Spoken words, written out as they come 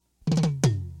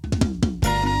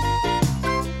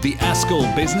The Askell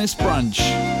Business Brunch.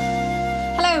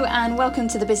 Hello and welcome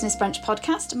to the Business Brunch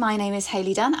podcast. My name is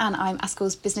Hayley Dunn and I'm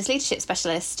Askell's Business Leadership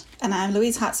Specialist. And I'm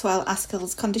Louise Hatswell,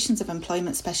 Askell's Conditions of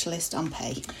Employment Specialist on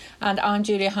Pay. And I'm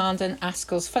Julia Harnden,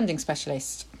 Askell's Funding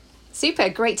Specialist. Super,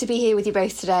 great to be here with you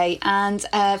both today. And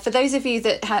for those of you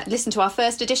that listened to our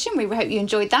first edition, we hope you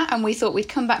enjoyed that, and we thought we'd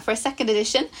come back for a second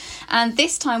edition. And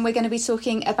this time we're going to be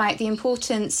talking about the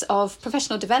importance of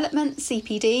professional development,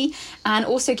 CPD, and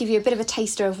also give you a bit of a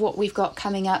taster of what we've got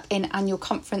coming up in annual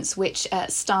conference, which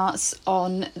starts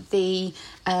on the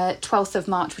 12th of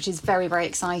March, which is very, very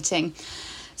exciting.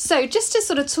 So just to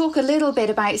sort of talk a little bit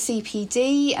about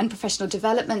CPD and professional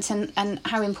development and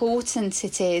how important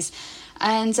it is.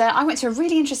 And I went to a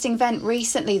really interesting event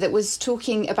recently that was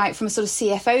talking about, from a sort of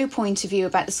CFO point of view,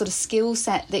 about the sort of skill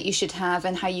set that you should have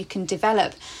and how you can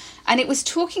develop. And it was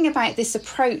talking about this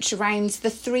approach around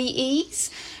the 3 E's,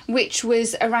 which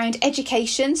was around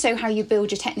education, so how you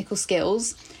build your technical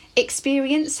skills,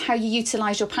 experience, how you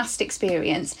utilise your past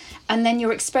experience, and then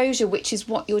your exposure, which is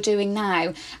what you're doing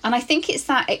now. And I think it's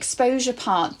that exposure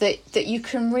part that you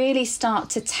can really start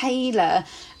to tailor,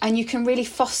 and you can really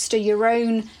foster your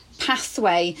own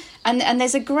pathway. And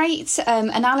there's a great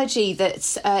analogy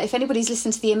that if anybody's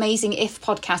listened to the Amazing If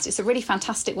podcast, it's a really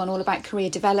fantastic one all about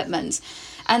career development,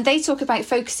 and they talk about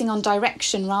focusing on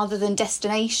direction rather than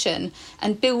destination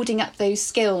and building up those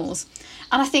skills.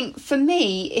 And I think for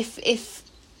me, if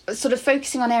sort of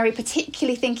focusing on area,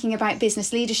 particularly thinking about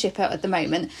business leadership at the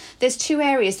moment, there's 2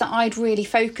 areas that I'd really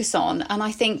focus on. And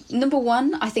I think, number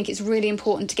one, I think it's really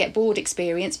important to get board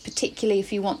experience, particularly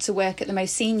if you want to work at the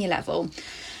most senior level.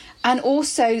 And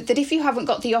also that if you haven't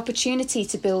got the opportunity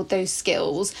to build those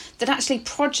skills, that actually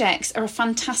projects are a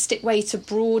fantastic way to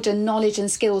broaden knowledge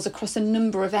and skills across a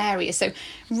number of areas. So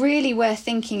really worth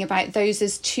thinking about those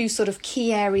as 2 sort of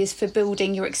key areas for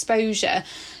building your exposure,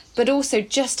 but also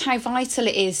just how vital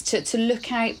it is to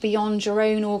look out beyond your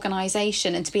own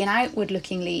organisation and to be an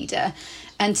outward-looking leader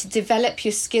and to develop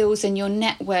your skills and your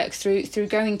network through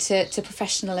going to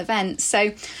professional events.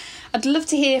 So I'd love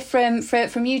to hear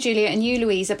from you, Julia, and you,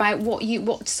 Louise, about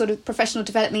what sort of professional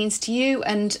development means to you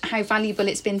and how valuable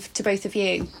it's been to both of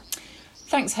you.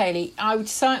 Thanks, Hayley. I would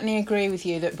certainly agree with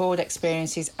you that board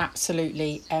experience is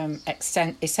absolutely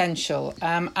essential.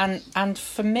 And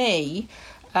for me,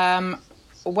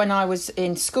 when I was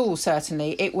in school,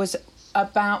 certainly, it was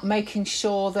about making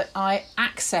sure that I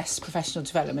accessed professional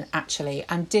development actually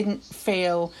and didn't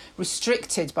feel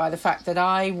restricted by the fact that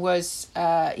I was,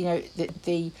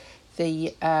 the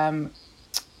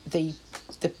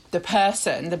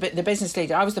person, the business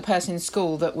leader. I was the person in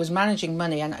school that was managing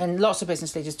money, and lots of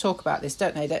business leaders talk about this,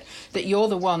 don't they? That you're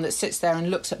the one that sits there and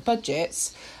looks at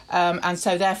budgets, and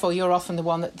so therefore you're often the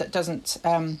one that doesn't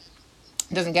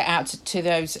get out to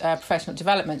those professional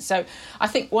developments. So I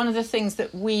think one of the things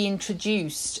that we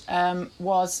introduced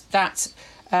was that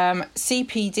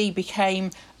CPD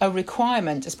became a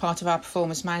requirement as part of our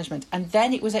performance management, and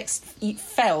then it was it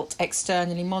felt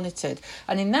externally monitored.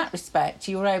 And in that respect,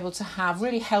 you were able to have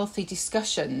really healthy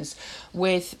discussions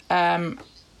with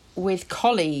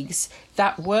colleagues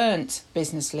that weren't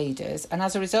business leaders, and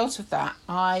as a result of that,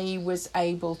 I was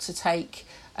able to take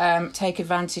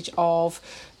advantage of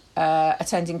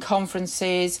attending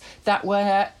conferences that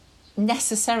were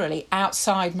necessarily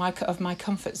outside of my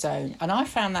comfort zone, and I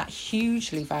found that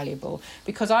hugely valuable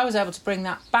because I was able to bring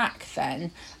that back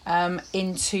then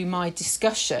into my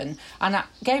discussion, and that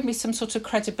gave me some sort of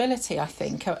credibility, I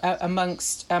think,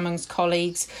 amongst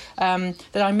colleagues that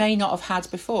I may not have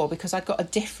had before, because I'd got a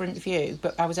different view,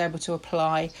 but I was able to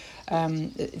apply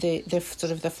the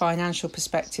sort of the financial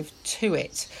perspective to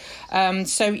it.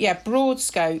 So yeah, broad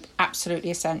scope,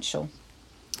 absolutely essential.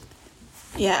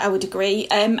 Yeah, I would agree.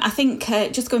 I think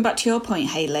just going back to your point,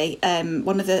 Hayley,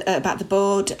 one of the about the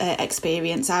board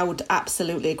experience, I would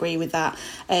absolutely agree with that.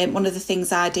 One of the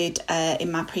things I did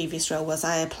in my previous role was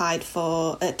I applied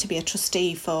for to be a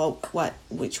trustee for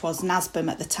which was NASBM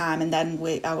at the time, and then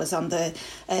I was on the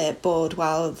board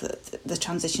while the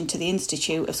transition to the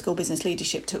Institute of School Business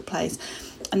Leadership took place.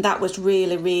 And that was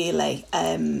really, really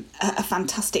a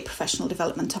fantastic professional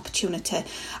development opportunity.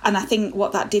 And I think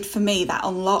what that did for me, that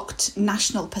unlocked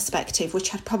national perspective,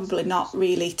 which I'd probably not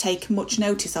really taken much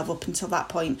notice of up until that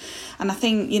point. And I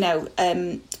think,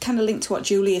 kind of linked to what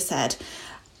Julia said,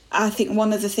 I think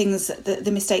one of the things,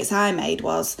 the mistakes I made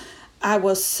was I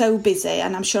was so busy,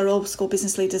 and I'm sure all school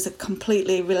business leaders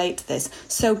completely relate to this,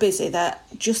 so busy that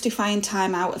justifying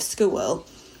time out of school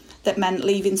that meant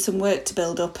leaving some work to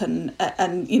build up and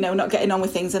you know, not getting on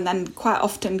with things, and then quite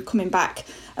often coming back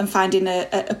and finding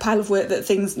a pile of work that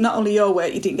things, not only your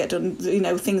work you didn't get done, you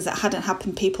know, things that hadn't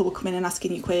happened, people were coming and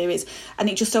asking you queries, and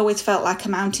it just always felt like a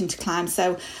mountain to climb.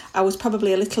 So I was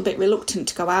probably a little bit reluctant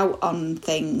to go out on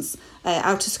things,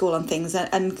 out of school on things,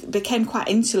 and became quite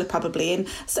insular probably, and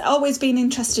so always been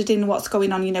interested in what's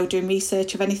going on, you know, doing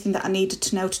research of anything that I needed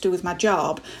to know to do with my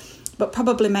job, but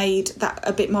probably made that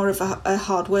a bit more of a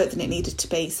hard work than it needed to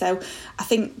be. So I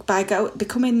think by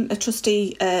becoming a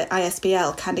trustee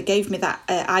ISBL kind of gave me that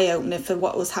eye-opener for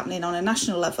what was happening on a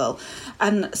national level,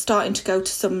 and starting to go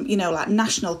to some, you know, like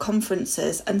national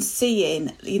conferences and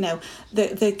seeing, you know,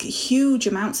 the huge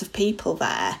amounts of people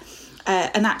there.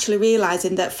 And actually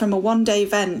realising that from a one-day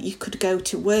event you could go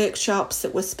to workshops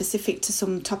that were specific to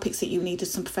some topics that you needed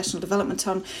some professional development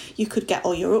on. You could get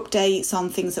all your updates on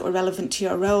things that were relevant to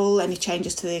your role, any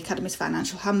changes to the Academy's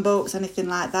financial handbooks, anything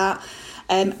like that.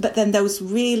 But then those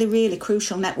really, really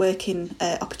crucial networking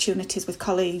opportunities with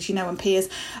colleagues, you know, and peers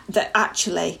that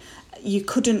actually you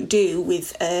couldn't do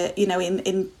with, you know,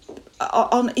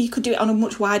 you could do it on a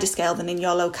much wider scale than in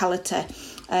your locality.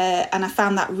 And I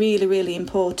found that really, really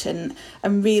important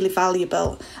and really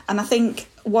valuable. And I think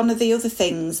one of the other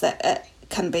things that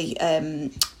can be a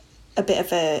bit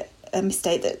of a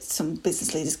mistake that some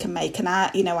business leaders can make, and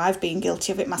I've been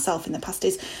guilty of it myself in the past,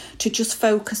 is to just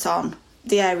focus on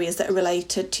the areas that are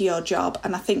related to your job.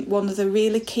 And I think one of the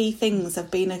really key things of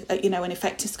being an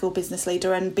effective school business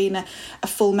leader and being a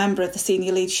full member of the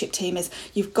senior leadership team is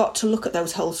you've got to look at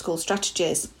those whole school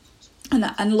strategies.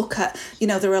 And look at, you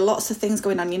know, there are lots of things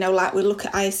going on, you know, like we look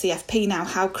at ICFP now,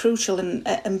 how crucial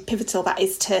and pivotal that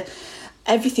is to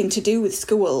everything to do with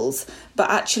schools. But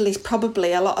actually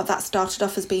probably a lot of that started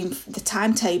off as being the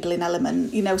timetabling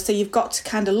element, you know, so you've got to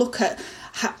kind of look at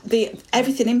how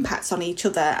everything impacts on each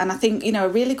other. And I think, you know, a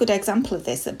really good example of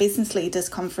this at Business Leaders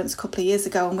Conference a couple of years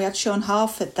ago, and we had Sean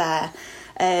Harford there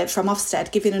from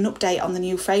Ofsted giving an update on the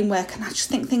new framework, and I just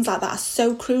think things like that are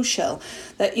so crucial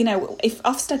that, you know, if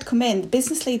Ofsted come in,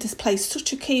 business leaders play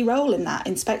such a key role in that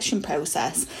inspection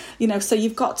process, you know, so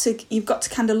you've got to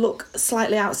kind of look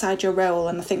slightly outside your role,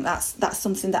 and I think that's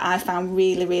something that I found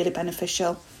really, really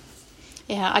beneficial.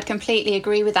 Yeah, I'd completely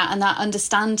agree with that. And that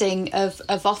understanding of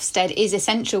Ofsted is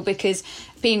essential, because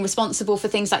being responsible for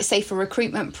things like safer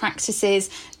recruitment practices,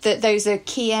 that those are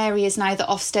key areas now that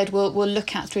Ofsted will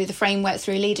look at through the framework,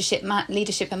 through leadership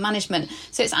and management.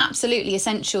 So it's absolutely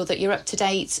essential that you're up to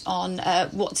date on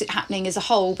what's happening as a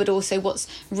whole, but also what's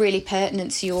really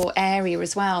pertinent to your area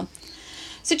as well.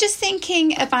 So just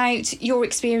thinking about your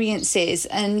experiences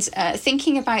and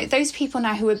thinking about those people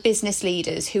now who are business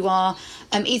leaders, who are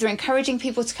either encouraging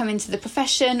people to come into the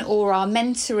profession or are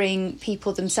mentoring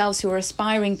people themselves who are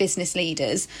aspiring business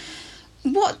leaders,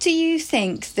 what do you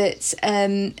think that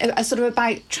are sort of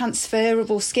about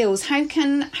transferable skills? How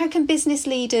can business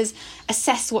leaders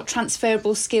assess what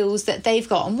transferable skills that they've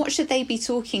got, and what should they be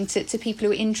talking to people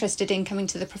who are interested in coming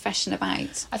to the profession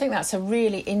about? I think that's a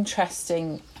really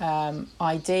interesting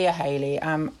idea, Hayley.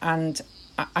 And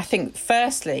I think,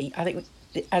 firstly,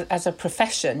 as a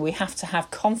profession, we have to have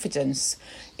confidence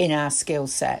in our skill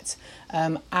set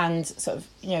and sort of,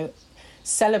 you know,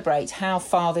 celebrate how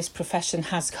far this profession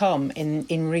has come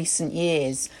in recent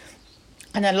years.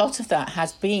 And a lot of that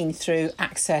has been through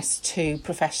access to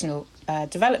professional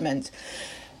development.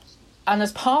 And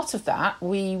as part of that,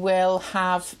 we will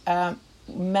have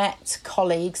met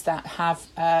colleagues that have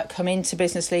come into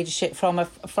business leadership from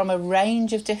a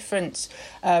range of different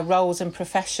roles and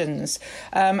professions.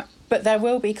 But there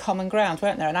will be common ground,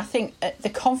 won't there? And I think the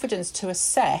confidence to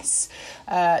assess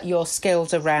your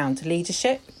skills around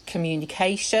leadership,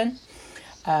 communication,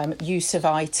 use of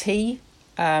IT.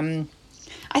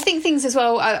 I think things as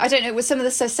well, I don't know, with some of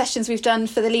the sessions we've done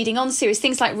for the Leading On series,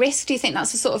 things like risk, do you think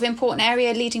that's a sort of important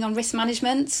area, leading on risk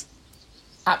management?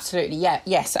 Absolutely,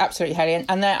 yes, absolutely, Hayley.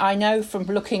 And there, I know from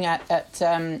looking at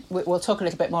we'll talk a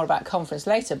little bit more about conference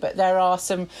later, but there are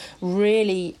some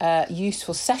really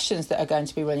useful sessions that are going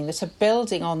to be running that are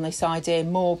building on this idea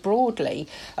more broadly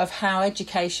of how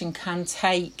education can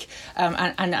take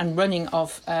and running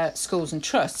of schools and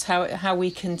trusts, how we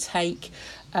can take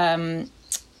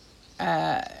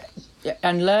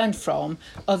and learn from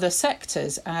other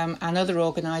sectors and other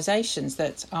organisations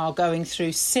that are going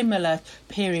through similar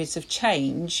periods of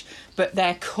change, but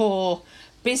their core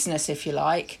business, if you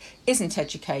like, isn't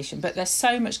education, but there's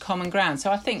so much common ground.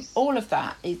 So I think all of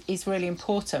that is really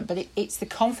important, but it's the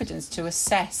confidence to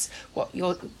assess what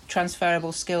your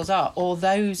transferable skills are, or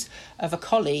those of a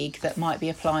colleague that might be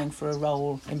applying for a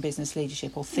role in business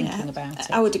leadership or thinking about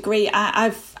it. I would agree.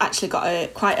 I've actually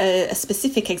got quite a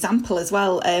specific example as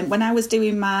well. When I was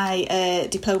doing my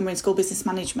diploma in school business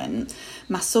management,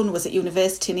 my son was at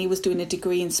university and he was doing a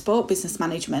degree in sport business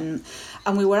management,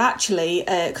 and we were actually,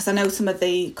 because I know some of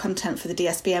the content for the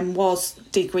DSBM was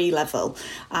degree level,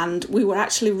 and we were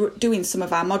actually doing some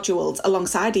of our modules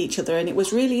alongside each other, and it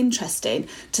was really interesting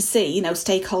to see,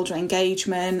 stakeholder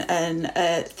engagement and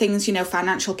things,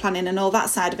 financial planning and all that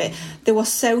side of it. They were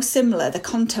so similar, the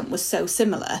content was so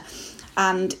similar.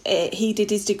 And he did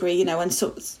his degree, and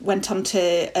so went on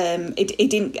to. He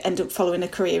didn't end up following a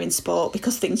career in sport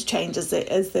because things change as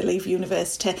they leave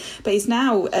university. But he's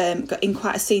now got in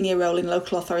quite a senior role in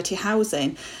local authority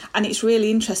housing, and it's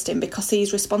really interesting because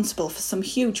he's responsible for some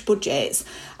huge budgets,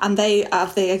 and they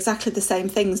have exactly the same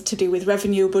things to do with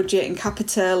revenue, budget, and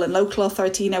capital, and local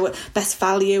authority, best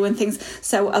value and things.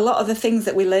 So a lot of the things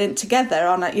that we learned together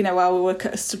on, while we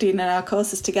were studying in our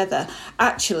courses together,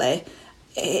 actually.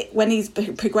 When he's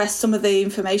progressed, some of the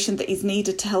information that he's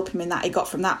needed to help him in that he got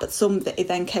from that, but some that he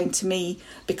then came to me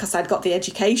because I'd got the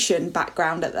education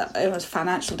background at that. I was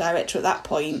financial director at that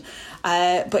point.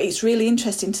 But it's really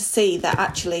interesting to see that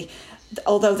actually,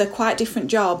 although they're quite different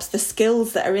jobs, the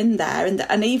skills that are in there,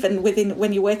 and even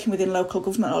when you're working within local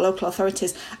government or local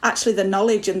authorities, actually the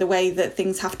knowledge and the way that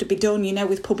things have to be done,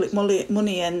 with public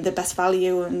money and the best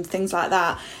value and things like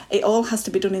that, it all has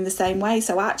to be done in the same way.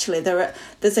 So actually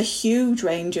there's a huge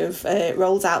range of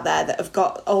roles out there that have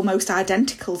got almost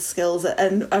identical skills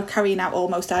and are carrying out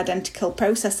almost identical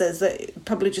processes that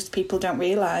probably just people don't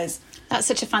realise. That's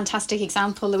such a fantastic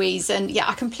example, Louise. And yeah,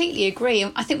 I completely agree.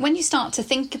 I think when you start to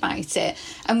think about it,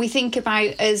 and we think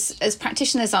about as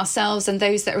practitioners ourselves and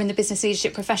those that are in the business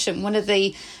leadership profession, one of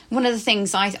the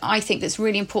things I think that's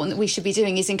really important that we should be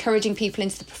doing is encouraging people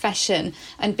into the profession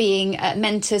and being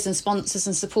mentors and sponsors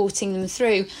and supporting them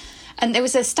through. And there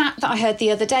was a stat that I heard the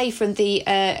other day from the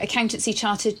Accountancy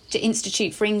Chartered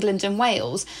Institute for England and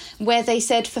Wales, where they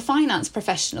said for finance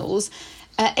professionals,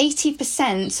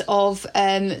 80% of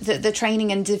the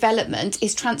training and development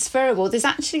is transferable. There's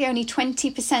actually only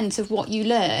 20% of what you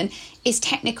learn is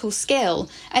technical skill.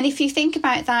 And if you think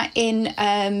about that in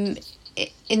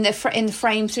the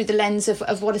frame through the lens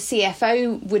of what a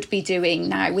CFO would be doing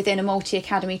now within a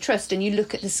multi-academy trust, and you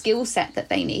look at the skill set that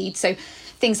they need, so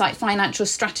things like financial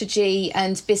strategy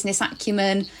and business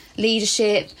acumen,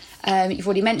 leadership. You've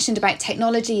already mentioned about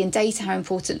technology and data, how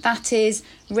important that is,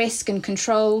 risk and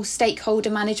control,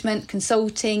 stakeholder management,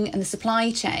 consulting and the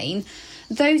supply chain.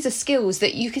 Those are skills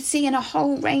that you could see in a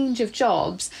whole range of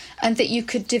jobs and that you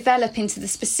could develop into the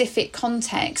specific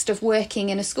context of working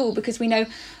in a school, because we know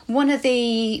one of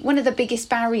the biggest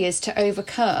barriers to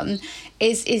overcome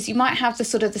is you might have the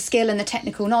sort of the skill and the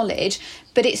technical knowledge,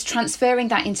 but it's transferring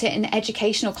that into an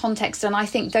educational context. And I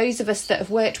think those of us that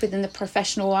have worked within the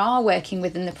profession or are working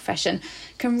within the profession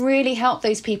can really help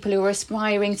those people who are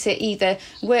aspiring to either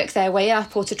work their way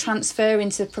up or to transfer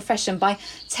into the profession by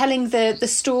telling the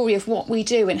story of what we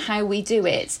do and how we do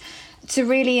it, to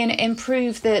really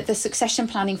improve the succession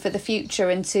planning for the future,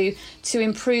 and to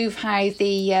improve how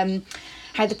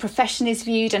the profession is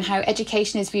viewed and how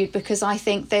education is viewed, because I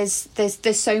think there's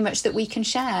so much that we can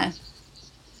share.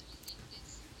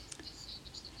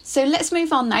 So let's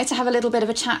move on now to have a little bit of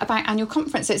a chat about annual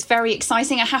conference. It's very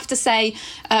exciting. I have to say,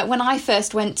 when I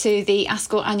first went to the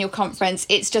ASCL annual conference,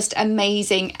 it's just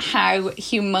amazing how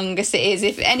humongous it is.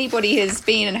 If anybody has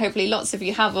been, and hopefully lots of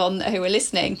you have on who are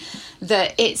listening,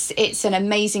 that it's an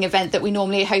amazing event that we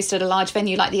normally host at a large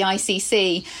venue like the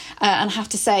ICC. And I have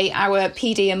to say, our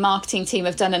PD and marketing team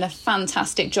have done a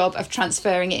fantastic job of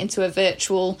transferring it into a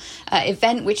virtual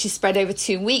event, which is spread over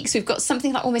 2 weeks. We've got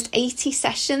something like almost 80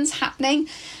 sessions happening.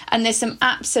 And there's some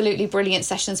absolutely brilliant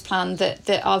sessions planned that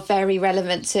are very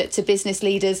relevant to business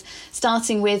leaders,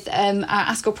 starting with our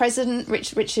ASCL president,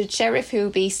 Richard Sheriff, who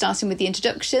will be starting with the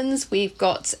introductions. We've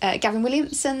got Gavin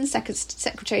Williamson,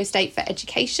 Secretary of State for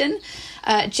Education.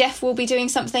 Jeff will be doing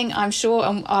something, I'm sure,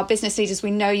 and our business leaders,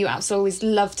 we know you absolutely always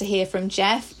love to hear from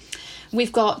Jeff.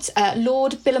 We've got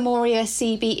Lord Billamoria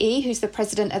CBE, who's the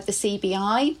president of the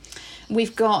CBI.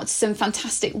 We've got some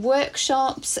fantastic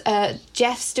workshops.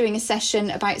 Jeff's doing a session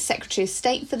about Secretary of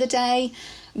State for the day.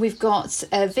 We've got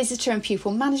a visitor and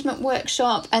pupil management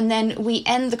workshop. And then we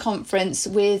end the conference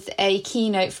with a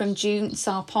keynote from June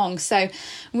Sarpong. So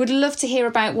we'd love to hear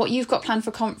about what you've got planned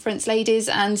for conference, ladies,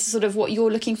 and sort of what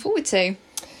you're looking forward to.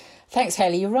 Thanks,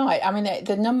 Hayley. You're right. I mean,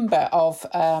 the number of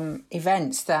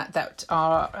events that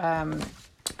are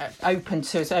open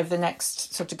to us over the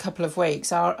next sort of couple of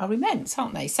weeks are immense,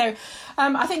 aren't they? So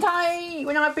I think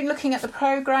when I've been looking at the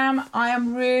programme, I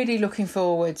am really looking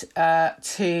forward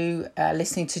to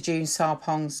listening to June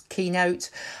Sarpong's keynote.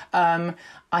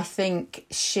 I think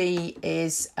she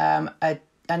is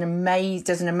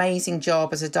does an amazing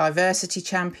job as a diversity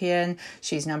champion.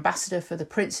 She's an ambassador for the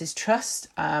Prince's Trust,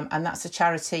 and that's a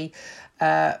charity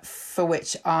for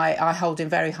which I hold in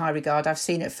very high regard. I've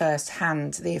seen it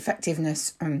firsthand, the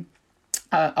effectiveness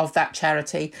of that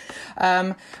charity.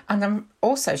 And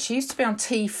also, she used to be on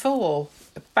T4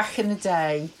 back in the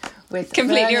day with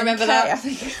completely Vernon remember Kay, that. I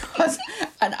think it was.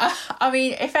 And I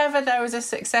mean, if ever there was a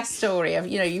success story of,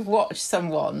 you've watched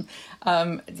someone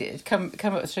come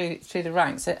up through the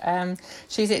ranks,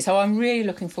 she's it. So I'm really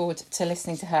looking forward to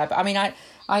listening to her. But I mean,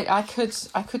 I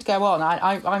could go on.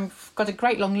 I've got a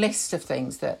great long list of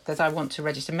things that I want to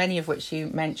register, many of which you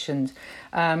mentioned.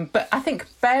 But I think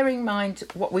bearing in mind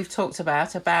what we've talked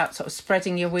about sort of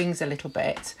spreading your wings a little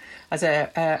bit as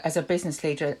a business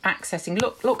leader, accessing,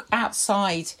 look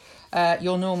outside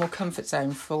your normal comfort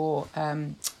zone for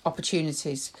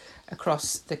opportunities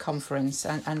across the conference,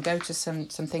 and go to some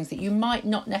things that you might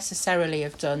not necessarily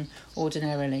have done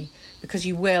ordinarily, because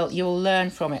you'll learn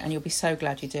from it, and you'll be so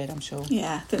glad you did, I'm sure.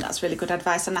 Yeah, I think that's really good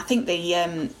advice, and I think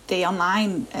the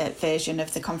online version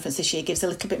of the conference this year gives a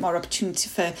little bit more opportunity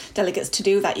for delegates to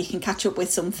do that. You can catch up with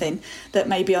something that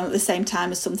may be on at the same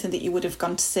time as something that you would have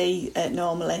gone to see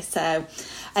normally. So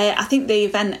I think the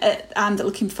event I'm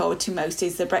looking forward to most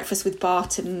is the Breakfast with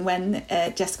Barton, when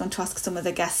Jess is going to ask some of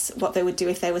the guests what they would do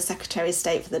if they were Secretary of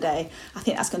State for the day. I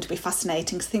think that's going to be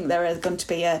fascinating, because I think there are going to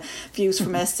be views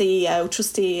from a CEO,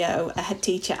 Trust CEO, a head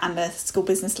teacher and a school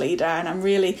business leader, and I'm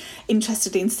really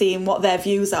interested in seeing what their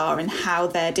views are and how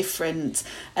they're different,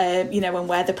 and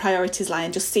where the priorities lie,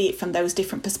 and just see it from those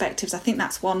different perspectives. I think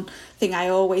that's one thing I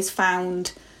always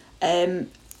found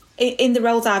in the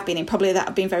roles I've been in, probably that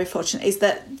I've been very fortunate, is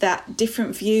that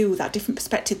different view, that different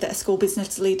perspective that a school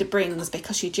business leader brings,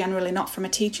 because you're generally not from a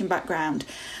teaching background.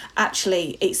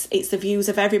 Actually, it's the views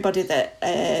of everybody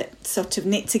that sort of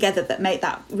knit together that make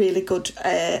that really good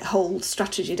whole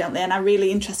strategy, don't they? And I'm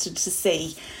really interested to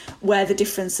see where the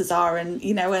differences are, and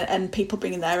and people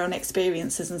bringing their own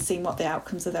experiences and seeing what the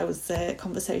outcomes of those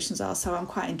conversations are. So I'm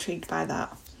quite intrigued by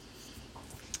that.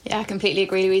 Yeah, I completely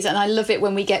agree, Louise. And I love it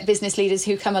when we get business leaders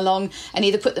who come along and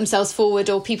either put themselves forward,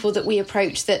 or people that we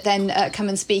approach that then come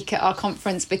and speak at our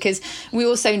conference, because we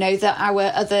also know that our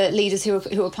other leaders who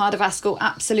are part of our school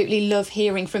absolutely love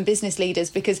hearing from business leaders,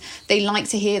 because they like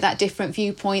to hear that different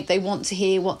viewpoint. They want to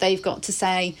hear what they've got to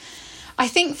say. I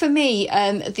think for me,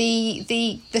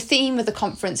 the theme of the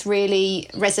conference really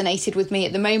resonated with me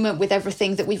at the moment, with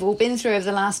everything that we've all been through over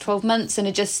the last 12 months and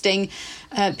adjusting.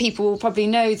 People will probably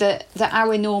know that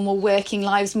our normal working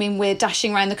lives mean we're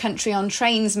dashing around the country on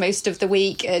trains most of the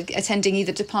week, attending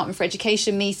either Department for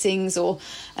Education meetings or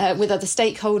with other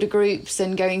stakeholder groups,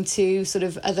 and going to sort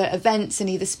of other events and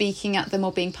either speaking at them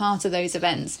or being part of those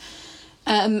events.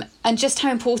 And just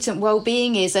how important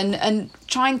well-being is, and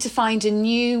trying to find a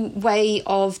new way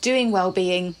of doing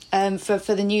well-being for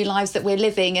the new lives that we're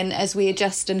living, and as we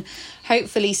adjust and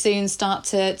hopefully soon start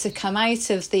to come out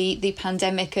of the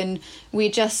pandemic and we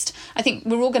adjust. I think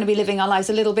we're all going to be living our lives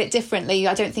a little bit differently.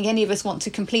 I don't think any of us want to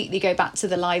completely go back to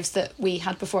the lives that we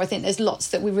had before. I think there's lots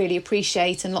that we really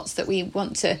appreciate and lots that we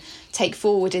want to take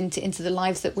forward into the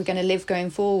lives that we're going to live going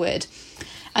forward.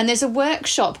 And there's a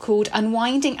workshop called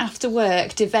Unwinding After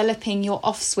Work, Developing Your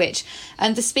Off Switch.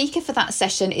 And the speaker for that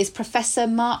session is Professor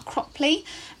Mark Cropley.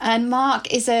 And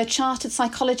Mark is a chartered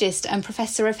psychologist and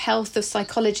Professor of Health of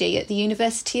Psychology at the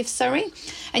University of Surrey.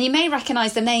 And you may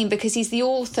recognise the name because he's the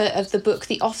author of the book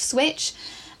The Off Switch.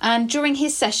 And during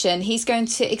his session, he's going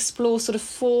to explore sort of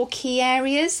 4 key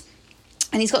areas.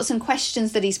 And he's got some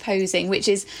questions that he's posing, which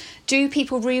is, do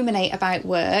people ruminate about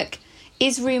work?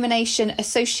 Is rumination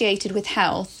associated with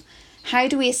health? How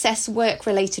do we assess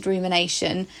work-related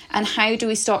rumination? And how do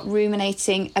we stop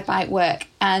ruminating about work?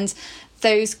 And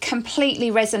those completely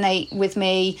resonate with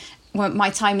me. My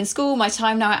time in school, my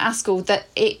time now at school, that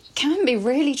it can be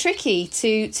really tricky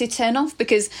to turn off,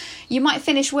 because you might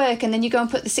finish work and then you go and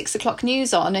put the 6 o'clock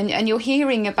news on, and you're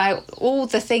hearing about all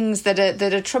the things that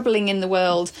are troubling in the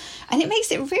world, and it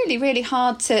makes it really, really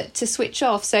hard to switch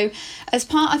off. So as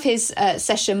part of his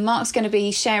session, Mark's going to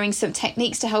be sharing some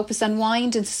techniques to help us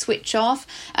unwind and to switch off,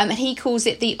 and he calls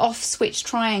it the off switch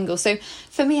triangle. So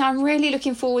for me, I'm really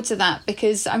looking forward to that,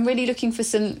 because I'm really looking for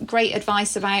some great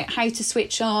advice about how to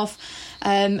switch off,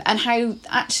 and how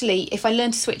actually if I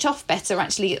learn to switch off better,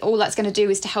 actually all that's going to do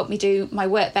is to help me do my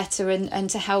work better and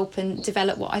to help and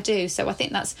develop what I do. So I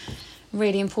think that's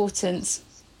really important.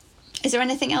 Is there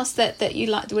anything else that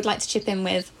you would like to chip in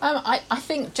with? I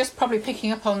think just probably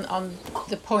picking up on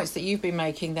the points that you've been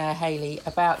making there, Hayley,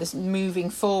 about this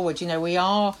moving forward. You know, we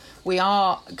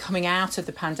are coming out of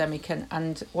the pandemic,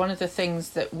 and one of the things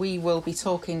that we will be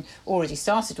talking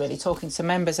to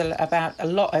members about a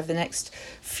lot over the next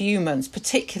few months,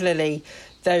 particularly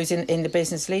those in the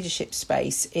business leadership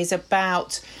space, is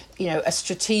about, you know, a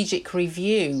strategic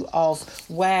review of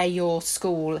where your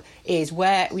school is,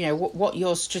 where, you know, what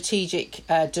your strategic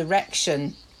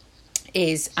direction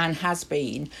is and has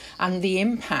been, and the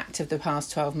impact of the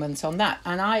past 12 months on that.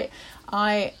 And I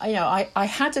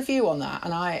had a view on that,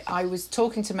 and I was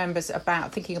talking to members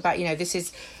about thinking about, you know, this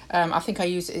is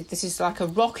this is like a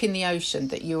rock in the ocean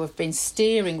that you have been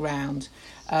steering round.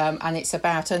 And it's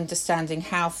about understanding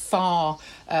how far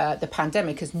the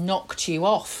pandemic has knocked you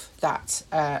off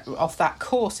that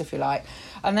course, if you like.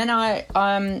 And then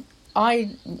I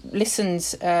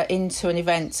listened into an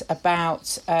event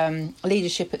about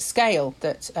leadership at scale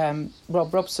that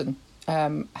Rob Robson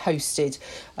hosted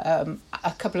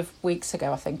a couple of weeks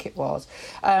ago, I think it was.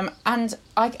 And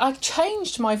I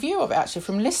changed my view of it, actually,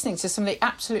 from listening to some of the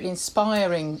absolutely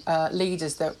inspiring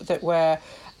leaders that were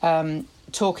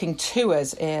talking to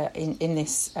us in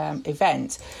this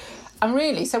event. And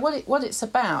really, so what it's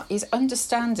about is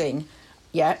understanding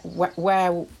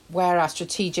where our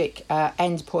strategic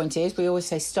end point is. We always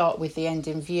say start with the end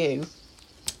in view,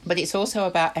 but it's also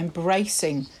about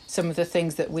embracing some of the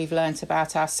things that we've learnt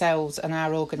about ourselves and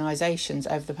our organisations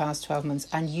over the past 12 months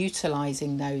and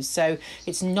utilising those. So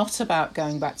it's not about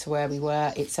going back to where we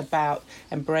were, it's about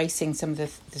embracing some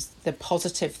of the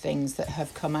positive things that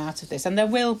have come out of this, and there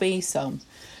will be some,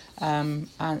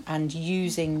 and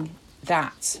using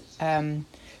that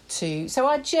so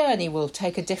our journey will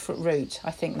take a different route.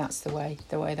 I think that's the way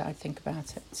that I think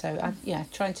about it. So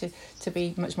trying to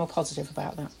be much more positive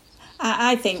about that.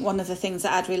 I think one of the things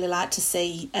that I'd really like to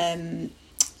see,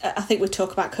 I think we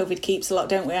talk about COVID keeps a lot,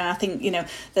 don't we? And I think, you know,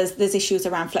 there's issues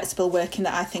around flexible working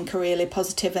that I think are really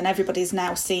positive, and everybody's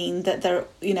now seen that there,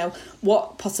 you know,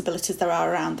 what possibilities there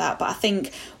are around that. But I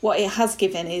think what it has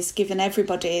given is given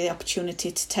everybody the opportunity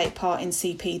to take part in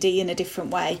CPD in a different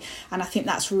way. And I think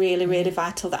that's really, really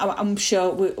vital. That I'm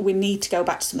sure we need to go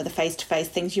back to some of the face-to-face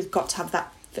things. You've got to have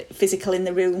that physical in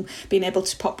the room, being able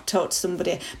to talk to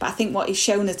somebody. But I think what it's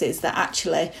shown us is that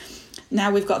actually now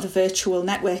we've got the virtual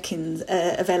networking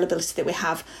availability that we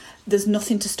have. There's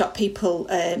nothing to stop people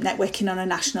networking on a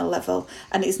national level,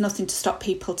 and it's nothing to stop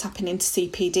people tapping into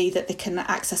CPD that they can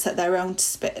access at their own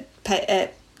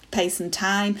pace and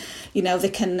time. You know, they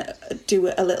can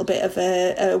do a little bit of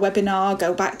a webinar,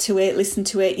 go back to it, listen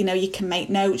to it. You know, you can make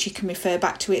notes, you can refer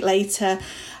back to it later.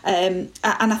 And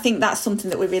I think that's something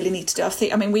that we really need to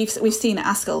do. I mean, we've seen at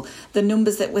Askill, the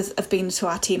numbers that have been to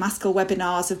our Team Askill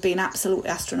webinars have been absolutely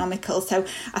astronomical. So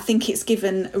I think it's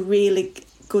given really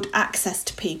good access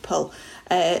to people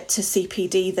to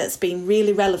CPD that's been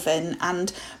really relevant,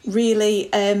 and really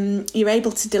you're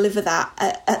able to deliver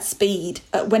that at speed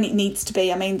when it needs to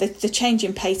be. I mean, the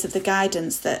changing pace of the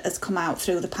guidance that has come out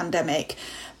through the pandemic,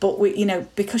 but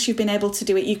because you've been able to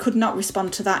do it, you could not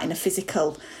respond to that in a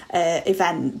physical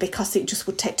event because it just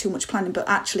would take too much planning. But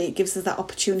actually it gives us that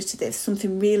opportunity. There's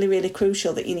something really, really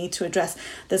crucial that you need to address.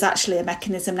 There's actually a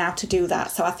mechanism now to do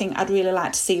that. So I think I'd really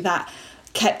like to see that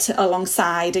kept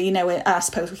alongside. I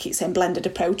suppose we keep saying blended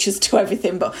approaches to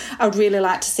everything, but I would really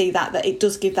like to see that it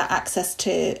does give that access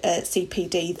to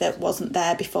CPD that wasn't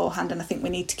there beforehand, and I think we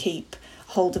need to keep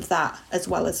hold of that as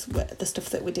well as the stuff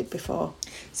that we did before.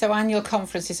 So annual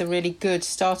conference is a really good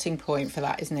starting point for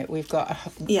that, isn't it? We've got a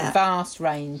vast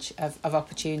range of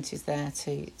opportunities there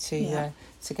to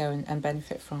go and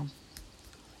benefit from.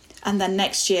 And then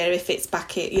next year, if it's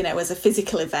back, as a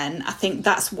physical event, I think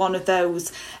that's one of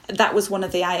those. That was one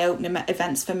of the eye-opening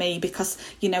events for me, because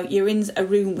you're in a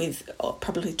room with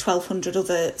probably 1,200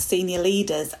 other senior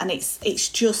leaders, and it's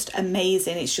just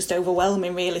amazing. It's just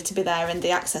overwhelming, really, to be there, and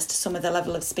the access to some of the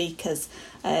level of speakers.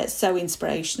 So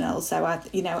inspirational. So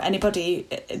anybody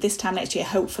this time next year,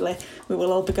 hopefully we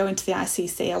will all be going to the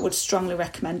ICC. I would strongly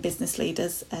recommend business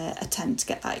leaders attend to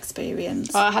get that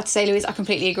experience. Well, I have to say, Louise, I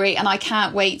completely agree, and I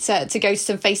can't wait to go to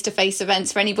some face-to-face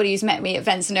events. For anybody who's met me at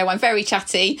events, I'm very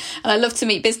chatty and I love to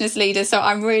meet business leaders, so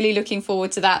I'm really looking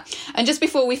forward to that. And just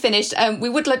before we finish, we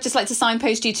would just like to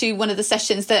signpost you to one of the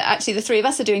sessions that actually the three of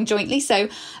us are doing jointly. So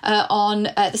on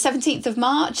the 17th of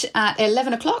March at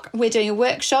 11 o'clock, we're doing a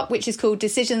workshop which is called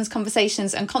decisions,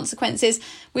 conversations and consequences.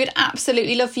 We'd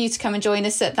absolutely love for you to come and join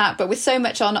us at that, but with so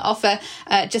much on offer,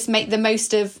 just make the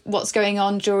most of what's going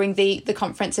on during the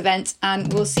conference event,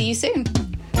 and we'll see you soon.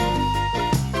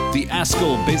 The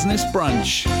Askell Business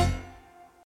Brunch.